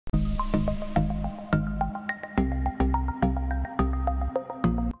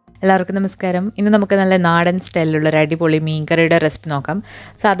എല്ലാവർക്കും നമസ്കാരം. ഇന്ന് നമുക്ക് നല്ല നാടൻ സ്റ്റൈലിലുള്ള ഒരു അടിപൊളി മീൻകറിയുടെ റെസിപ്പി നോക്കാം.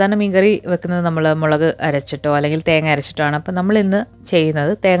 സാധാരണ മീൻകറി വെക്കുന്നത് നമ്മൾ മുളക് അരച്ചിട്ടോ അല്ലെങ്കിൽ തേങ്ങ അരച്ചിട്ടോ ആണ്. അപ്പോൾ നമ്മൾ ഇന്ന്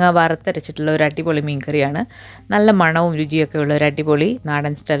ചെയ്യുന്നത് തേങ്ങ വറുത്തരച്ചിട്ടുള്ള ഒരു അടിപൊളി മീൻകറിയാണ്. നല്ല മണവും രുചിയൊക്കെ ഉള്ള ഒരു അടിപൊളി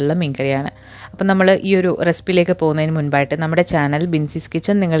നാടൻ സ്റ്റൈലിലുള്ള മീൻകറിയാണ്. അപ്പോൾ നമ്മൾ ഈ ഒരു റെസിപ്പിയിലേക്ക് പോകുന്നതിന് മുൻപായിട്ട് നമ്മുടെ ചാനൽ ബിൻസീസ്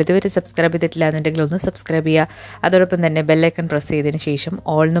കിച്ചൺ നിങ്ങൾ ഇതുവരെ സബ്സ്ക്രൈബ് ചെയ്തിട്ടില്ല എന്നുണ്ടെങ്കിൽ ഒന്ന് സബ്സ്ക്രൈബ് ചെയ്യുക. അതോടൊപ്പം തന്നെ ബെല്ലൈക്കൺ പ്രസ് ചെയ്തതിന് ശേഷം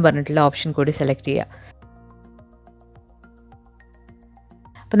ഓൾ എന്ന് പറഞ്ഞിട്ടുള്ള ഓപ്ഷൻ കൂടി സെലക്ട് ചെയ്യുക.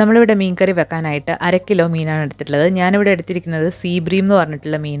 അപ്പോൾ നമ്മളിവിടെ മീൻ കറി വെക്കാനായിട്ട് 1/2 കിലോ മീനാണ് എടുത്തിട്ടുള്ളത്. ഞാനിവിടെ എടുത്തിരിക്കുന്നത് ബ്രീം എന്ന്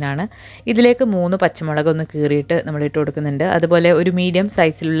പറഞ്ഞിട്ടുള്ള മീനാണ്. ഇതിലേക്ക് 3 പച്ചമുളക് ഒന്ന് കീറിയിട്ട് നമ്മൾ ഇട്ട് കൊടുക്കുന്നുണ്ട്. അതുപോലെ ഒരു മീഡിയം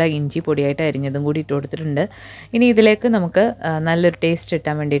സൈസിലുള്ള ഇഞ്ചി പൊടിയായിട്ട് അരിഞ്ഞതും കൂടി ഇട്ട് കൊടുത്തിട്ടുണ്ട്. ഇനി ഇതിലേക്ക് നമുക്ക് നല്ലൊരു ടേസ്റ്റ്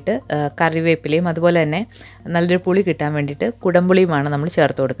കിട്ടാൻ വേണ്ടിയിട്ട് കറിവേപ്പിലയും അതുപോലെ തന്നെ നല്ലൊരു പുളി കിട്ടാൻ വേണ്ടിയിട്ട് കുടംപുളിയുമാണ് നമ്മൾ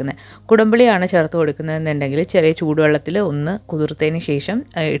ചേർത്ത് കൊടുക്കുന്നത്. കുടംപുളിയാണ് ചേർത്ത് കൊടുക്കുന്നതെന്നുണ്ടെങ്കിൽ ചെറിയ ചൂടുവെള്ളത്തിൽ ഒന്ന് കുതിർത്തതിന് ശേഷം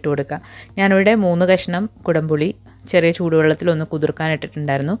ഇട്ട് കൊടുക്കുക. ഞാനിവിടെ 3 കഷ്ണം കുടംപുളി ചെറിയ ചൂടുവെള്ളത്തിൽ ഒന്ന് കുതിർക്കാൻ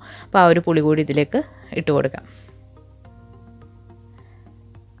ഇട്ടിട്ടുണ്ടായിരുന്നു. അപ്പോൾ ആ ഒരു പുളി കൂടി ഇതിലേക്ക് ഇട്ട് കൊടുക്കാം.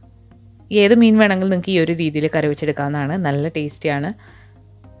 ഏത് മീൻ വേണമെങ്കിലും നിങ്ങൾക്ക് ഈ ഒരു രീതിയിൽ കറി വെച്ചെടുക്കാവുന്നതാണ്. നല്ല ടേസ്റ്റിയാണ്.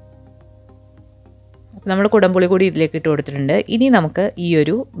 നമ്മൾ കുടംപുളി കൂടി ഇതിലേക്ക് ഇട്ട് കൊടുത്തിട്ടുണ്ട്. ഇനി നമുക്ക് ഈ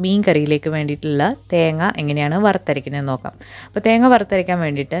ഒരു മീൻ കറിയിലേക്ക് വേണ്ടിയിട്ടുള്ള തേങ്ങ എങ്ങനെയാണ് വറുത്തരയ്ക്കുന്നത് നോക്കാം. അപ്പോൾ തേങ്ങ വറുത്തരയ്ക്കാൻ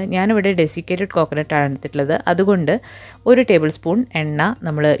വേണ്ടിയിട്ട് ഞാനിവിടെ ഡെസിക്കേറ്റഡ് കോക്കനട്ടാണ് എടുത്തിട്ടുള്ളത്. അതുകൊണ്ട് 1 ടേബിൾ സ്പൂൺ എണ്ണ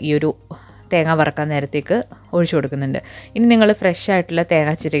നമ്മൾ ഈ ഒരു തേങ്ങ വറക്കാൻ നേരത്തേക്ക് ഒഴിച്ചു കൊടുക്കുന്നുണ്ട്. ഇനി നിങ്ങൾ ഫ്രഷ് ആയിട്ടുള്ള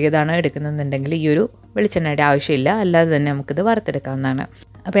തേങ്ങ ചിരകിയതാണ് എടുക്കുന്നുണ്ടെങ്കിൽ ഈ ഒരു വെളിച്ചെണ്ണയുടെ ആവശ്യമില്ല, അല്ലാതെ തന്നെ നമുക്കിത് വറുത്തെടുക്കാവുന്നതാണ്.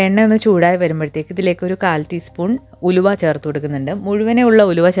 അപ്പോൾ എണ്ണ ഒന്ന് ചൂടായി വരുമ്പോഴത്തേക്ക് ഇതിലേക്ക് ഒരു 1/4 ടീസ്പൂൺ ഉലുവ ചേർത്ത് കൊടുക്കുന്നുണ്ട്. മുഴുവനെ ഉള്ള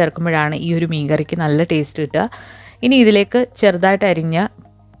ഉലുവ ചേർക്കുമ്പോഴാണ് ഈ ഒരു മീൻ കറിക്ക് നല്ല ടേസ്റ്റ് കിട്ടുക. ഇനി ഇതിലേക്ക് ചെറുതായിട്ട് അരിഞ്ഞ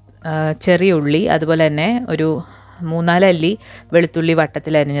ചെറിയ ഉള്ളി, അതുപോലെ തന്നെ ഒരു 3-4 അല്ലി വെളുത്തുള്ളി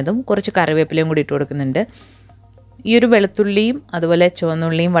വട്ടത്തിൽ അരിഞ്ഞതും കുറച്ച് കറിവേപ്പിലയും കൂടി ഇട്ട് കൊടുക്കുന്നുണ്ട്. ഈ ഒരു വെളുത്തുള്ളിയും അതുപോലെ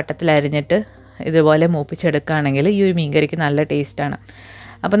ചുവന്നുള്ളിയും വട്ടത്തിൽ അരിഞ്ഞിട്ട് ഇതുപോലെ മൂപ്പിച്ചെടുക്കുകയാണെങ്കിൽ ഈ ഒരു മീൻകറിക്ക് നല്ല ടേസ്റ്റാണ്.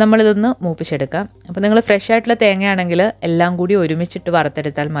 അപ്പോൾ നമ്മളിതൊന്ന് മൂപ്പിച്ചെടുക്കാം. അപ്പോൾ നിങ്ങൾ ഫ്രഷ് ആയിട്ടുള്ള തേങ്ങയാണെങ്കിൽ എല്ലാം കൂടി ഒരുമിച്ചിട്ട്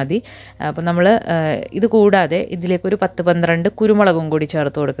വറുത്തെടുത്താൽ മതി. അപ്പോൾ നമ്മൾ ഇത് കൂടാതെ ഇതിലേക്കൊരു 10-12 കുരുമുളകും കൂടി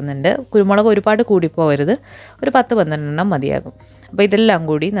ചേർത്ത് കൊടുക്കുന്നുണ്ട്. കുരുമുളക് ഒരുപാട് കൂടിപ്പോകരുത്, ഒരു 10-12 മതിയാകും. അപ്പോൾ ഇതെല്ലാം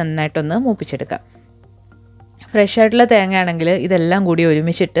കൂടി നന്നായിട്ടൊന്ന് മൂപ്പിച്ചെടുക്കാം. ഫ്രഷ് ആയിട്ടുള്ള തേങ്ങയാണെങ്കിൽ ഇതെല്ലാം കൂടി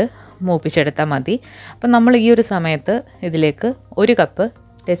ഒരുമിച്ചിട്ട് മൂപ്പിച്ചെടുത്താൽ മതി. അപ്പം നമ്മൾ ഈ ഒരു സമയത്ത് ഇതിലേക്ക് 1 കപ്പ്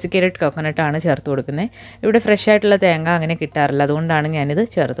ഡെസിക്കേറ്റഡ് കോക്കനട്ടാണ് ചേർത്ത് കൊടുക്കുന്നത്. ഇവിടെ ഫ്രഷ് ആയിട്ടുള്ള തേങ്ങ അങ്ങനെ കിട്ടാറില്ല, അതുകൊണ്ടാണ് ഞാനിത്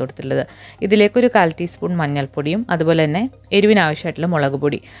ചേർത്ത് കൊടുത്തിട്ടുള്ളത്. ഇതിലേക്കൊരു 1/4 ടീസ്പൂൺ മഞ്ഞൾപ്പൊടിയും അതുപോലെ തന്നെ എരിവിനാവശ്യമായിട്ടുള്ള മുളക്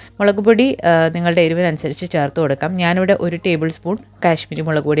പൊടി നിങ്ങളുടെ എരിവിനനുസരിച്ച് ചേർത്ത് കൊടുക്കാം. ഞാനിവിടെ 1 ടേബിൾ സ്പൂൺ കാശ്മീരി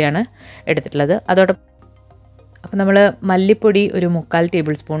മുളക് പൊടിയാണ് എടുത്തിട്ടുള്ളത്. അതോടൊപ്പം അപ്പോൾ നമ്മൾ മല്ലിപ്പൊടി ഒരു 3/4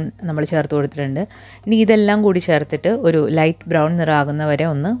 ടേബിൾ സ്പൂൺ നമ്മൾ ചേർത്ത് കൊടുത്തിട്ടുണ്ട്. ഇനി ഇതെല്ലാം കൂടി ചേർത്തിട്ട് ഒരു ലൈറ്റ് ബ്രൗൺ നിറമാകുന്ന വരെ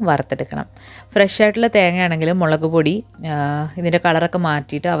ഒന്ന് വറുത്തെടുക്കണം. ഫ്രഷ് ആയിട്ടുള്ള തേങ്ങയാണെങ്കിൽ മുളക് പൊടി ഇതിൻ്റെ കളറൊക്കെ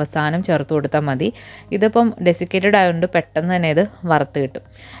മാറ്റിയിട്ട് അവസാനം ചേർത്ത് കൊടുത്താൽ മതി. ഇതിപ്പം ഡെസിക്കേറ്റഡ് ആയതുകൊണ്ട് പെട്ടെന്ന് തന്നെ ഇത് വറുത്ത് കിട്ടും.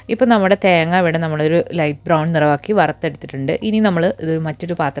 ഇപ്പോൾ നമ്മുടെ തേങ്ങ ഇവിടെ നമ്മളൊരു ലൈറ്റ് ബ്രൗൺ നിറമാക്കി വറുത്തെടുത്തിട്ടുണ്ട്. ഇനി നമ്മൾ ഇത്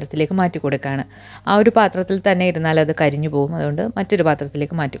മറ്റൊരു പാത്രത്തിലേക്ക് മാറ്റി കൊടുക്കുകയാണ്. ആ ഒരു പാത്രത്തിൽ തന്നെ ഇരുന്നാൽ അത് കരിഞ്ഞു പോകും, അതുകൊണ്ട് മറ്റൊരു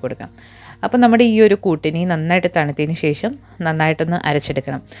പാത്രത്തിലേക്ക് മാറ്റി കൊടുക്കാം. അപ്പോൾ നമ്മുടെ ഈ ഒരു കൂട്ടിനി നന്നായിട്ട് തണുത്തതിന് ശേഷം നന്നായിട്ടൊന്ന്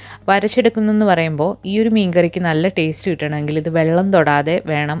അരച്ചെടുക്കണം. അപ്പോൾ അരച്ചെടുക്കുന്നതെന്ന് പറയുമ്പോൾ ഈ ഒരു മീൻകറിക്ക് നല്ല ടേസ്റ്റ് കിട്ടണമെങ്കിൽ ഇത് വെള്ളം തൊടാതെ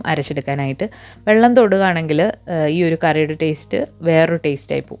വേണം അരച്ചെടുക്കാനായിട്ട്. വെള്ളം തൊടുകയാണെങ്കിൽ ഈ ഒരു കറിയുടെ ടേസ്റ്റ് വേറൊരു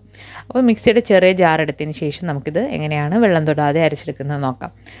ടേസ്റ്റായി പോകും. അപ്പോൾ മിക്സിയുടെ ചെറിയ ജാർ എടുത്തതിന് ശേഷം നമുക്കിത് എങ്ങനെയാണ് വെള്ളം തൊടാതെ അരച്ചെടുക്കുന്നത്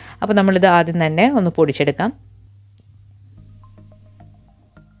നോക്കാം. അപ്പോൾ നമ്മളിത് ആദ്യം തന്നെ ഒന്ന് പൊടിച്ചെടുക്കാം.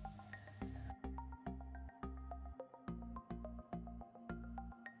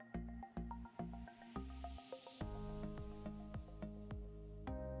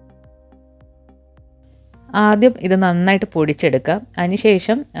 ആദ്യം ഇത് നന്നായിട്ട് പൊടിച്ചെടുക്കാം.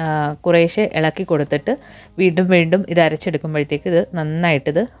 അതിനുശേഷം കുറേശ്ശെ ഇളക്കി കൊടുത്തിട്ട് വീണ്ടും ഇത് അരച്ചെടുക്കുമ്പോഴത്തേക്ക് ഇത്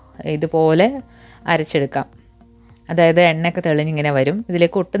നന്നായിട്ടിത് ഇതുപോലെ അരച്ചെടുക്കാം. അതായത് എണ്ണയൊക്കെ തെളിഞ്ഞിങ്ങനെ വരും.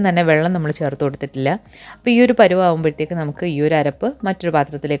 ഇതിലേക്ക് ഒട്ടും തന്നെ വെള്ളം നമ്മൾ ചേർത്ത് കൊടുത്തിട്ടില്ല. അപ്പോൾ ഈ ഒരു പരുവാകുമ്പോഴത്തേക്ക് നമുക്ക് ഈ ഒരു അരപ്പ് മറ്റൊരു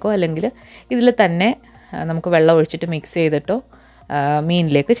പാത്രത്തിലേക്കോ അല്ലെങ്കിൽ ഇതിൽ തന്നെ നമുക്ക് വെള്ളം ഒഴിച്ചിട്ട് മിക്സ് ചെയ്തിട്ടോ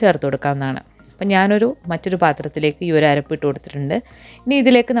മീനിലേക്ക് ചേർത്ത് കൊടുക്കാവുന്നതാണ്. അപ്പം ഞാനൊരു മറ്റൊരു പാത്രത്തിലേക്ക് ഈ ഒരു അരപ്പ് ഇട്ട് കൊടുത്തിട്ടുണ്ട്. ഇനി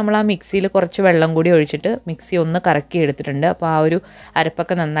ഇതിലേക്ക് നമ്മൾ ആ മിക്സിയിൽ കുറച്ച് വെള്ളം കൂടി ഒഴിച്ചിട്ട് മിക്സി ഒന്ന് കറക്കി എടുത്തിട്ടുണ്ട്. അപ്പോൾ ആ ഒരു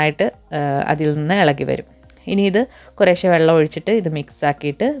അരപ്പൊക്കെ നന്നായിട്ട് അതിൽ നിന്ന് ഇളകി വരും. ഇനി ഇത് കുറേശ്ശെ വെള്ളം ഒഴിച്ചിട്ട് ഇത് മിക്സ്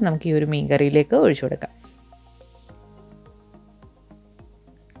ആക്കിയിട്ട് നമുക്ക് ഈ ഒരു മീൻ കറിയിലേക്ക് ഒഴിച്ചു കൊടുക്കാം.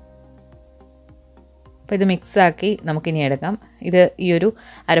 അപ്പോൾ ഇത് മിക്സാക്കി നമുക്കിനി എടുക്കാം. ഇത് ഈ ഒരു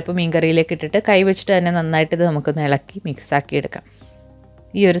അരപ്പ് മീൻ കറിയിലേക്ക് ഇട്ടിട്ട് കൈ വെച്ചിട്ട് തന്നെ നന്നായിട്ട് ഇത് നമുക്കൊന്ന് ഇളക്കി മിക്സാക്കി എടുക്കാം.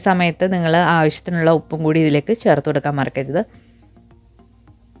 ഈ ഒരു സമയത്ത് നിങ്ങൾ ആവശ്യത്തിനുള്ള ഉപ്പും കൂടി ഇതിലേക്ക് ചേർത്ത് കൊടുക്കാൻ മറക്കരുത്.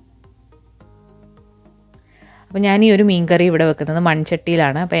 അപ്പോൾ ഞാൻ ഈ ഒരു മീൻ കറി ഇവിടെ വെക്കുന്നത്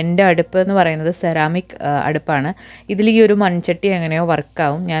മൺചട്ടിയിലാണ്. അപ്പോൾ എൻ്റെ അടുപ്പ് എന്ന് പറയുന്നത് സെറാമിക് അടുപ്പാണ്. ഇതിൽ ഈ ഒരു മൺചട്ടി എങ്ങനെയോ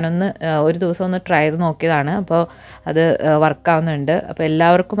വർക്കാവും. ഞാനൊന്ന് ഒരു ദിവസം ഒന്ന് ട്രൈ ചെയ്ത് നോക്കിയതാണ്. അപ്പോൾ അത് വർക്കാവുന്നുണ്ട്. അപ്പോൾ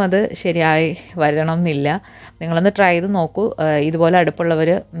എല്ലാവർക്കും അത് ശരിയായി വരണം എന്നില്ല. നിങ്ങളൊന്ന് ട്രൈ ചെയ്ത് നോക്കൂ. ഇതുപോലെ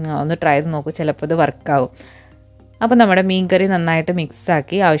അടുപ്പുള്ളവർ ഒന്ന് ട്രൈ ചെയ്ത് നോക്കൂ, ചിലപ്പോൾ ഇത് വർക്കാവും. അപ്പോൾ നമ്മുടെ മീൻ കറി നന്നായിട്ട്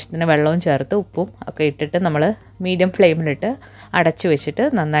മിക്സാക്കി ആവശ്യത്തിന് വെള്ളവും ചേർത്ത് ഉപ്പും ഒക്കെ ഇട്ടിട്ട് നമ്മൾ മീഡിയം ഫ്ലെയിമിലിട്ട് അടച്ചു വെച്ചിട്ട്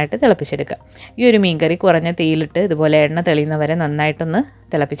നന്നായിട്ട് തിളപ്പിച്ചെടുക്കാം. ഈ ഒരു മീൻ കറി കുറഞ്ഞ തീയിലിട്ട് ഇതുപോലെ എണ്ണ തെളിയുന്നവരെ നന്നായിട്ടൊന്ന്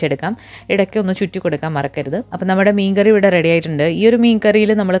തിളപ്പിച്ചെടുക്കാം. ഇടയ്ക്ക് ഒന്ന് ചുറ്റി കൊടുക്കാൻ മറക്കരുത്. അപ്പോൾ നമ്മുടെ മീൻ കറി ഇവിടെ റെഡി ആയിട്ടുണ്ട്. ഈ ഒരു മീൻ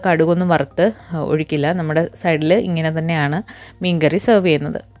കറിയിൽ നമ്മൾ കടുകൊന്നും വറുത്ത് ഒഴിക്കില്ല. നമ്മുടെ സൈഡിൽ ഇങ്ങനെ തന്നെയാണ് മീൻ കറി സെർവ്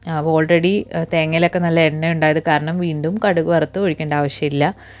ചെയ്യുന്നത്. അപ്പോൾ ഓൾറെഡി തേങ്ങയിലൊക്കെ നല്ല എണ്ണ ഉണ്ടായത് കാരണം വീണ്ടും കടുക് വറുത്ത് ഒഴിക്കേണ്ട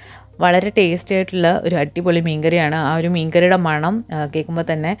ആവശ്യമില്ല. വളരെ ടേസ്റ്റി ആയിട്ടുള്ള ഒരു അടിപൊളി മീൻകറിയാണ്. ആ ഒരു മീൻകറിയുടെ മണം കേൾക്കുമ്പോൾ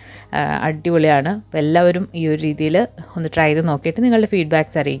തന്നെ അടിപൊളിയാണ്. അപ്പോൾ എല്ലാവരും ഈ ഒരു രീതിയിൽ ഒന്ന് ട്രൈ ചെയ്ത് നോക്കിയിട്ട് നിങ്ങളുടെ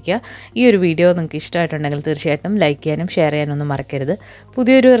ഫീഡ്ബാക്ക്സ് അറിയിക്കുക. ഈ ഒരു വീഡിയോ നിങ്ങൾക്ക് ഇഷ്ടമായിട്ടുണ്ടെങ്കിൽ തീർച്ചയായിട്ടും ലൈക്ക് ചെയ്യാനും ഷെയർ ചെയ്യാനും ഒന്നും മറക്കരുത്.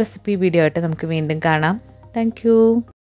 പുതിയൊരു റെസിപ്പി വീഡിയോ ആയിട്ട് നമുക്ക് വീണ്ടും കാണാം. താങ്ക്